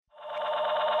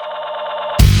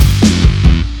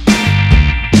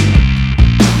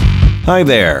Hi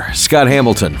there, Scott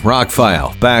Hamilton,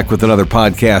 Rockfile, back with another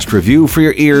podcast review for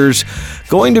your ears.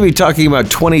 Going to be talking about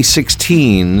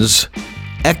 2016's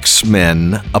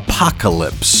X-Men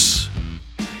Apocalypse.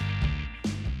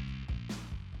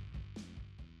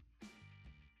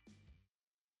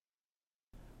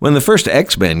 When the first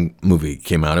X-Men movie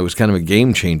came out, it was kind of a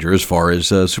game changer as far as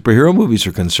superhero movies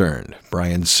are concerned.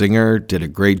 Bryan Singer did a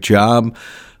great job.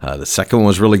 The second one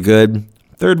was really good.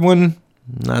 Third one,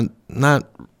 not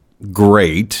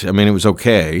great. I mean, it was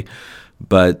okay,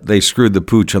 but they screwed the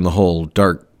pooch on the whole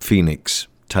Dark Phoenix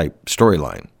type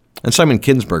storyline. And Simon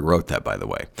Kinberg wrote that, by the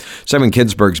way. Simon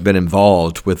Kinberg's been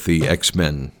involved with the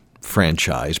X-Men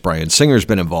franchise. Bryan Singer's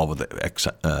been involved with the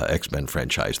X-Men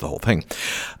franchise, the whole thing.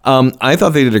 I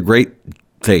thought they did a great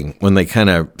thing when they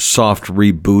kind of soft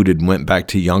rebooted and went back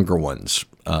to younger ones,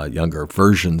 younger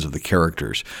versions of the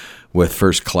characters with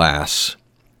First Class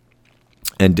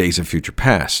and Days of Future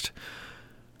Past.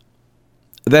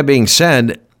 That being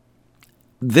said,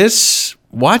 this,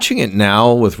 watching it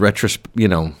now with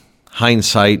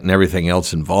hindsight and everything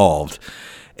else involved,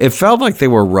 it felt like they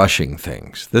were rushing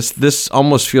things. This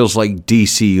almost feels like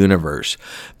DC Universe.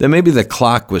 That maybe the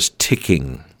clock was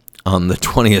ticking on the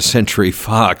 20th Century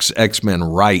Fox X-Men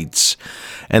rights,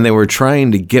 and they were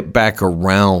trying to get back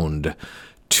around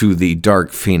to the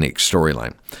Dark Phoenix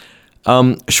storyline.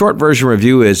 Short version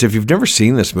review is, if you've never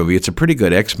seen this movie, it's a pretty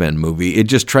good X-Men movie. It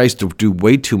just tries to do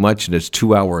way too much in its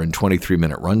 2-hour and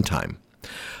 23-minute runtime.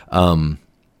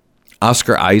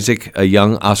 Oscar Isaac, a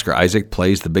young Oscar Isaac,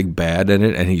 plays the big bad in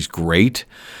it, and he's great,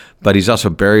 but he's also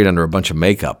buried under a bunch of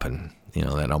makeup, and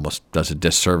that almost does a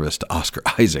disservice to Oscar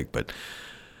Isaac. But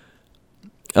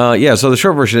so the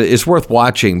short version is worth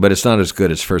watching, but it's not as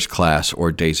good as First Class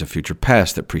or Days of Future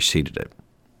Past that preceded it.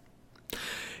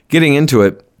 Getting into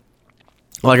it,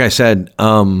 like I said,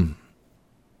 now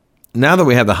that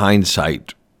we have the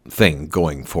hindsight thing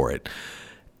going for it,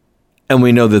 and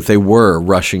we know that they were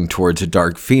rushing towards a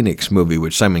Dark Phoenix movie,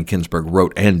 which Simon Kinberg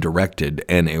wrote and directed,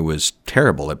 and it was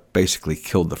terrible. It basically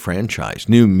killed the franchise.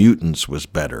 New Mutants was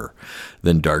better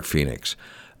than Dark Phoenix.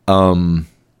 They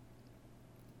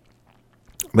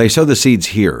sow the seeds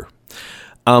here.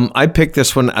 I picked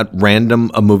this one at random,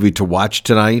 a movie to watch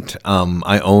tonight.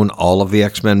 I own all of the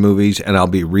X-Men movies, and I'll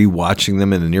be rewatching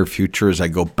them in the near future as I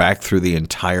go back through the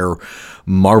entire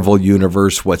Marvel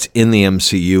universe, what's in the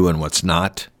MCU and what's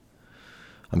not.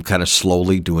 I'm kind of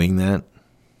slowly doing that.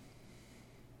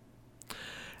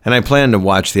 And I plan to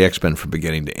watch the X-Men from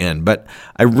beginning to end, but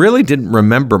I really didn't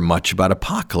remember much about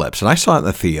Apocalypse. And I saw it in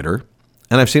the theater,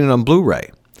 and I've seen it on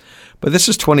Blu-ray. But this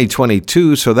is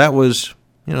 2022, so that was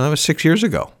 6 years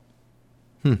ago.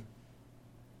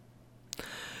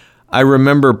 I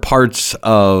remember parts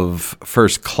of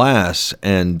First Class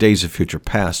and Days of Future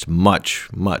Past much,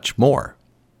 much more.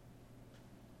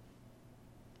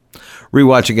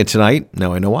 Rewatching it tonight,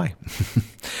 now I know why.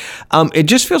 It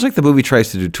just feels like the movie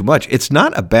tries to do too much. It's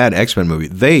not a bad X-Men movie.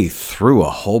 They threw a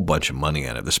whole bunch of money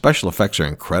at it. The special effects are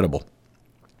incredible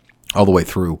all the way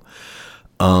through.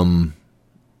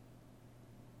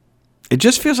 It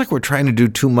just feels like we're trying to do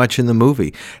too much in the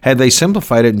movie. Had they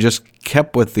simplified it and just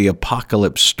kept with the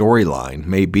Apocalypse storyline,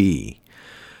 maybe.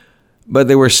 But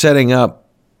they were setting up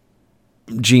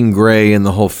Jean Grey and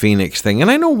the whole Phoenix thing. And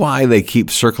I know why they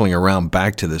keep circling around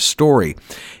back to this story.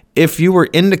 If you were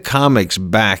into comics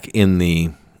back in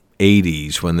the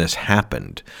 80s when this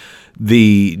happened,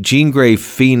 the Jean Grey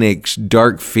Phoenix,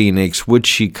 Dark Phoenix, would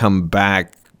she come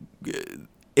back?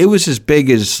 It was as big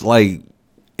as like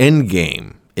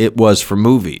Endgame. It was for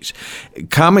movies.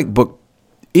 Comic book,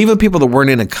 even people that weren't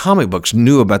into comic books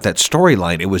knew about that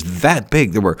storyline. It was that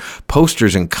big. There were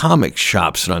posters in comic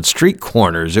shops and on street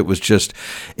corners. It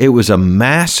was a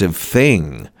massive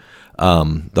thing,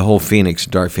 the whole Phoenix,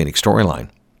 Dark Phoenix storyline.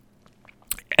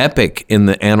 Epic in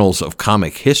the annals of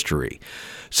comic history.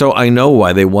 So I know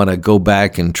why they want to go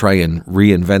back and try and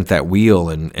reinvent that wheel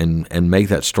and make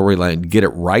that storyline, get it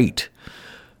right.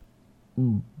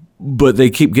 But they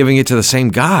keep giving it to the same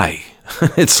guy.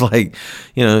 It's like,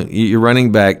 your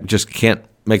running back just can't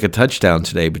make a touchdown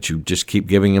today, but you just keep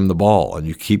giving him the ball, and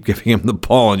you keep giving him the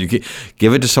ball, and you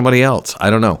give it to somebody else.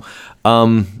 I don't know.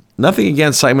 Nothing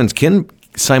against Simon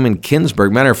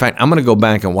Kinberg. Matter of fact, I'm going to go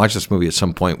back and watch this movie at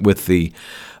some point with the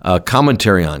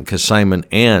commentary on, because Simon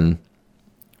and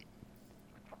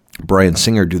Bryan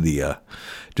Singer do the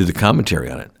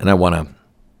commentary on it, and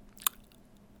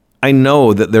I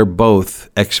know that they're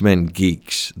both X-Men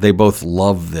geeks. They both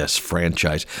love this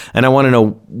franchise. And I want to know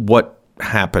what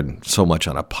happened so much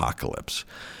on Apocalypse.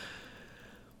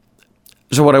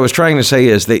 So what I was trying to say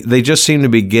is they just seem to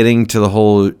be getting to the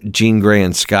whole Jean Grey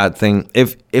and Scott thing.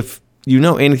 If you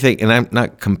know anything, and I'm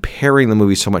not comparing the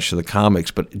movie so much to the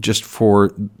comics, but just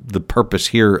for the purpose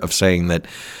here of saying that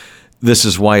this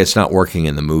is why it's not working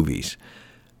in the movies.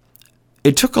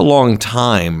 It took a long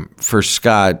time for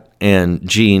Scott and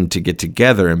Jean to get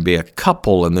together and be a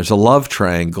couple, and there's a love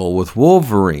triangle with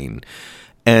Wolverine.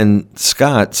 And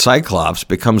Scott, Cyclops,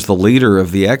 becomes the leader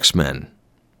of the X-Men.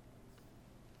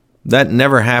 That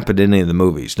never happened in any of the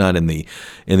movies, not in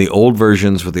the old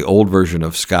versions with the old version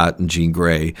of Scott and Jean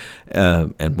Grey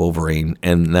and Wolverine,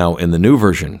 and now in the new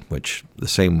version, which the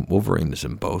same Wolverine is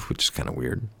in both, which is kind of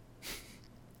weird.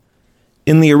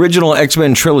 In the original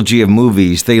X-Men trilogy of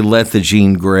movies, they let the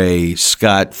Jean Grey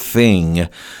Scott thing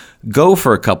go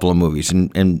for a couple of movies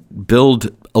and build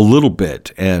a little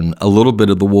bit, and a little bit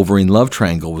of the Wolverine love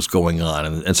triangle was going on,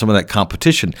 and some of that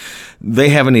competition. They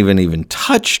haven't even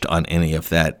touched on any of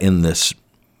that in this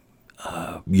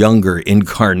younger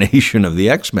incarnation of the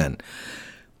X-Men.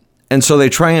 And so they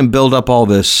try and build up all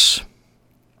this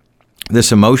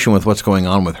emotion with what's going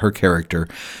on with her character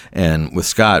and with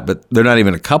Scott, but they're not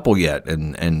even a couple yet.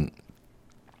 And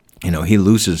you know, he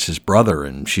loses his brother,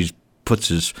 and she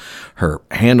puts her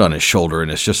hand on his shoulder, and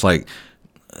it's just like,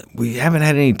 we haven't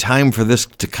had any time for this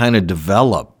to kind of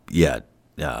develop yet.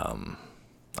 I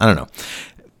don't know.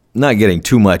 Not getting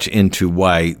too much into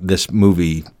why this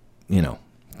movie,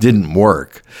 didn't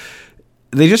work.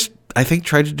 They just, I think,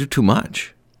 tried to do too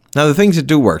much. Now, the things that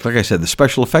do work, like I said, the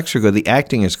special effects are good. The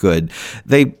acting is good.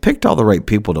 They picked all the right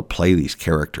people to play these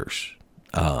characters.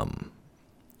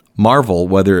 Marvel,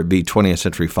 whether it be 20th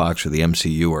Century Fox or the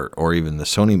MCU or even the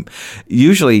Sony,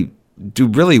 usually do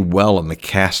really well in the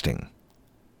casting.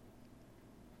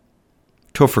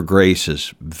 Topher Grace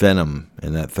is Venom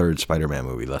in that third Spider-Man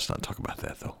movie. Let's not talk about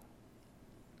that, though.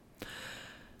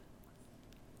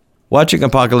 Watching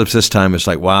Apocalypse this time is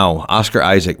like, wow, Oscar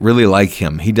Isaac, really like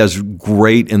him. He does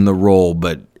great in the role,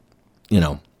 but,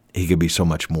 he could be so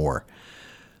much more.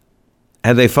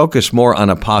 Had they focused more on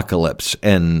Apocalypse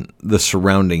and the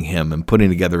surrounding him and putting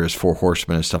together his Four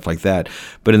Horsemen and stuff like that,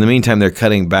 but in the meantime, they're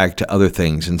cutting back to other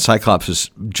things, and Cyclops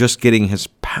is just getting his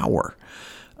power.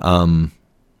 I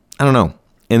don't know.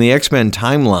 In the X-Men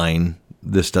timeline,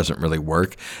 this doesn't really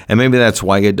work, and maybe that's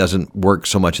why it doesn't work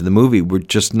so much in the movie. We're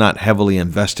just not heavily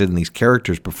invested in these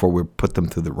characters before we put them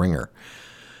through the ringer.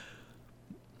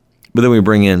 But then we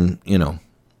bring in,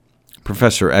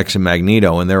 Professor X and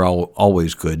Magneto, and they're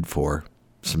always good for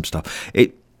some stuff.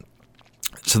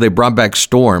 So they brought back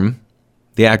Storm.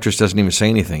 The actress doesn't even say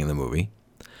anything in the movie.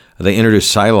 They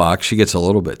introduced Psylocke. She gets a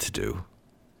little bit to do.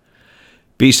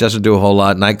 Beast doesn't do a whole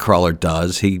lot. Nightcrawler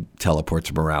does. He teleports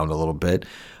him around a little bit.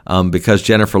 Because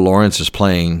Jennifer Lawrence is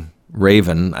playing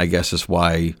Raven, I guess is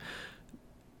why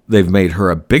they've made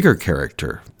her a bigger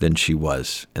character than she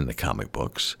was in the comic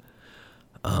books.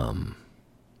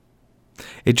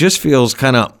 It just feels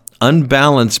kind of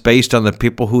unbalanced based on the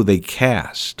people who they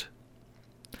cast.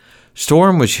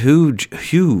 Storm was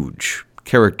huge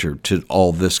character to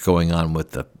all this going on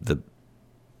with the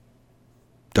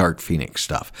Dark Phoenix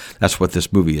stuff. That's what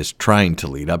this movie is trying to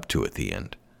lead up to at the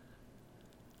end.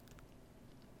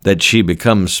 That she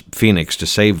becomes Phoenix to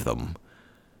save them.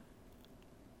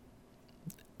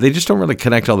 They just don't really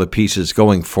connect all the pieces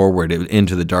going forward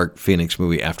into the Dark Phoenix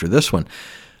movie after this one.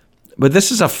 But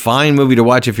this is a fine movie to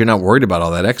watch if you're not worried about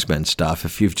all that X-Men stuff.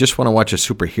 If you just want to watch a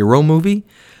superhero movie,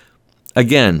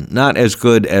 again, not as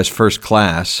good as First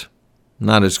Class,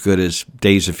 not as good as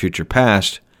Days of Future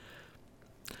Past,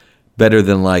 better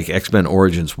than like X-Men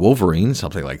Origins Wolverine,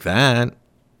 something like that.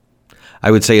 I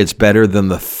would say it's better than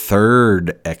the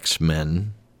third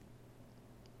X-Men.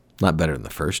 Not better than the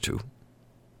first two.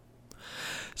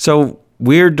 So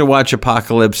weird to watch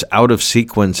Apocalypse out of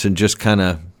sequence and just kind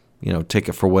of, take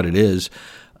it for what it is.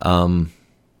 Not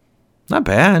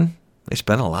bad. They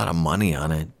spent a lot of money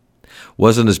on it.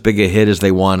 Wasn't as big a hit as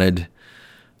they wanted.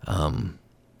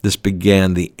 This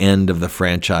began the end of the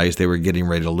franchise. They were getting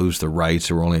ready to lose the rights.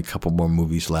 There were only a couple more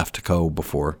movies left to go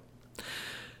before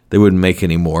they wouldn't make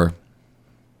any more.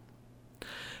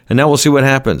 And now we'll see what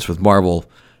happens with Marvel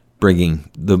bringing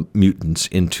the mutants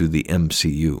into the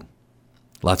MCU.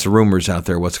 Lots of rumors out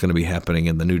there what's going to be happening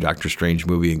in the new Doctor Strange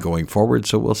movie and going forward,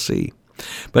 so we'll see.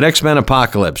 But X-Men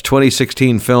Apocalypse,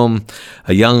 2016 film.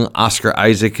 A young Oscar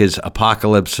Isaac is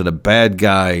Apocalypse and a bad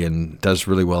guy and does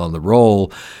really well in the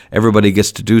role. Everybody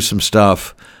gets to do some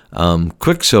stuff.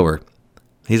 Quicksilver,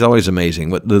 he's always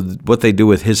amazing. What they do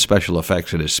with his special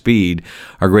effects and his speed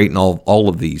are great in all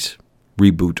of these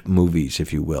reboot movies,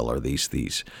 if you will, or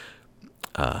these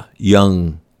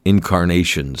young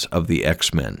incarnations of the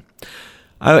X-Men.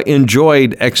 I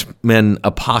enjoyed X-Men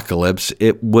Apocalypse.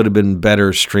 It would have been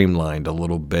better streamlined a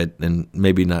little bit and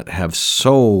maybe not have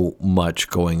so much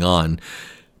going on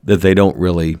that they don't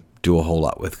really do a whole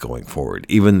lot with going forward.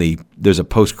 Even there's a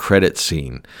post-credit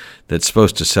scene that's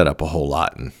supposed to set up a whole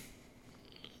lot and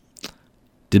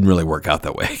didn't really work out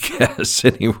that way, I guess.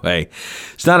 Anyway,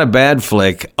 it's not a bad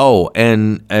flick. Oh,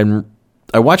 and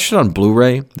I watched it on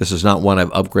Blu-ray. This is not one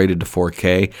I've upgraded to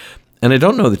 4K, and I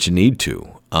don't know that you need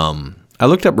to. I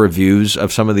looked up reviews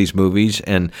of some of these movies,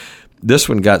 and this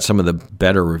one got some of the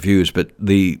better reviews, but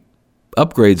the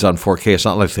upgrades on 4K, it's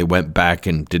not like they went back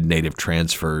and did native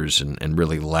transfers and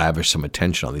really lavished some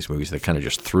attention on these movies. They kind of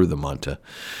just threw them onto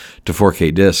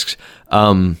 4K discs.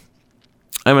 I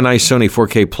have a nice Sony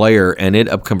 4K player, and it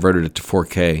upconverted it to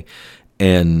 4K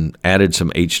and added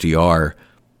some HDR.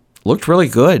 Looked really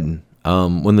good.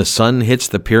 When the sun hits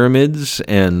the pyramids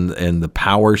and the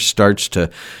power starts to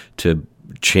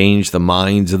change the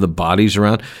minds of the bodies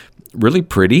around, really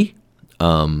pretty.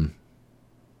 There's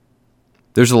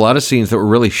a lot of scenes that were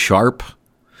really sharp,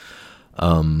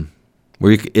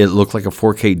 where it looked like a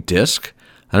 4K disc.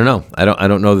 I don't know. I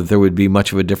don't know that there would be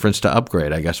much of a difference to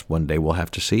upgrade. I guess one day we'll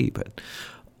have to see. But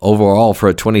overall, for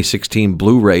a 2016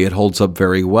 Blu-ray, it holds up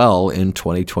very well in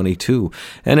 2022.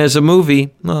 And as a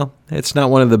movie, well, it's not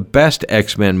one of the best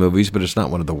X-Men movies, but it's not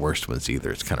one of the worst ones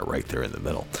either. It's kind of right there in the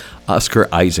middle.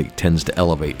 Oscar Isaac tends to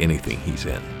elevate anything he's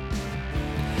in.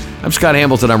 I'm Scott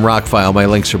Hamilton. I'm Rockfile. My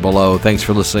links are below. Thanks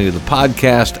for listening to the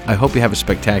podcast. I hope you have a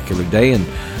spectacular day and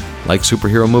like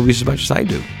superhero movies as much as I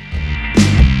do.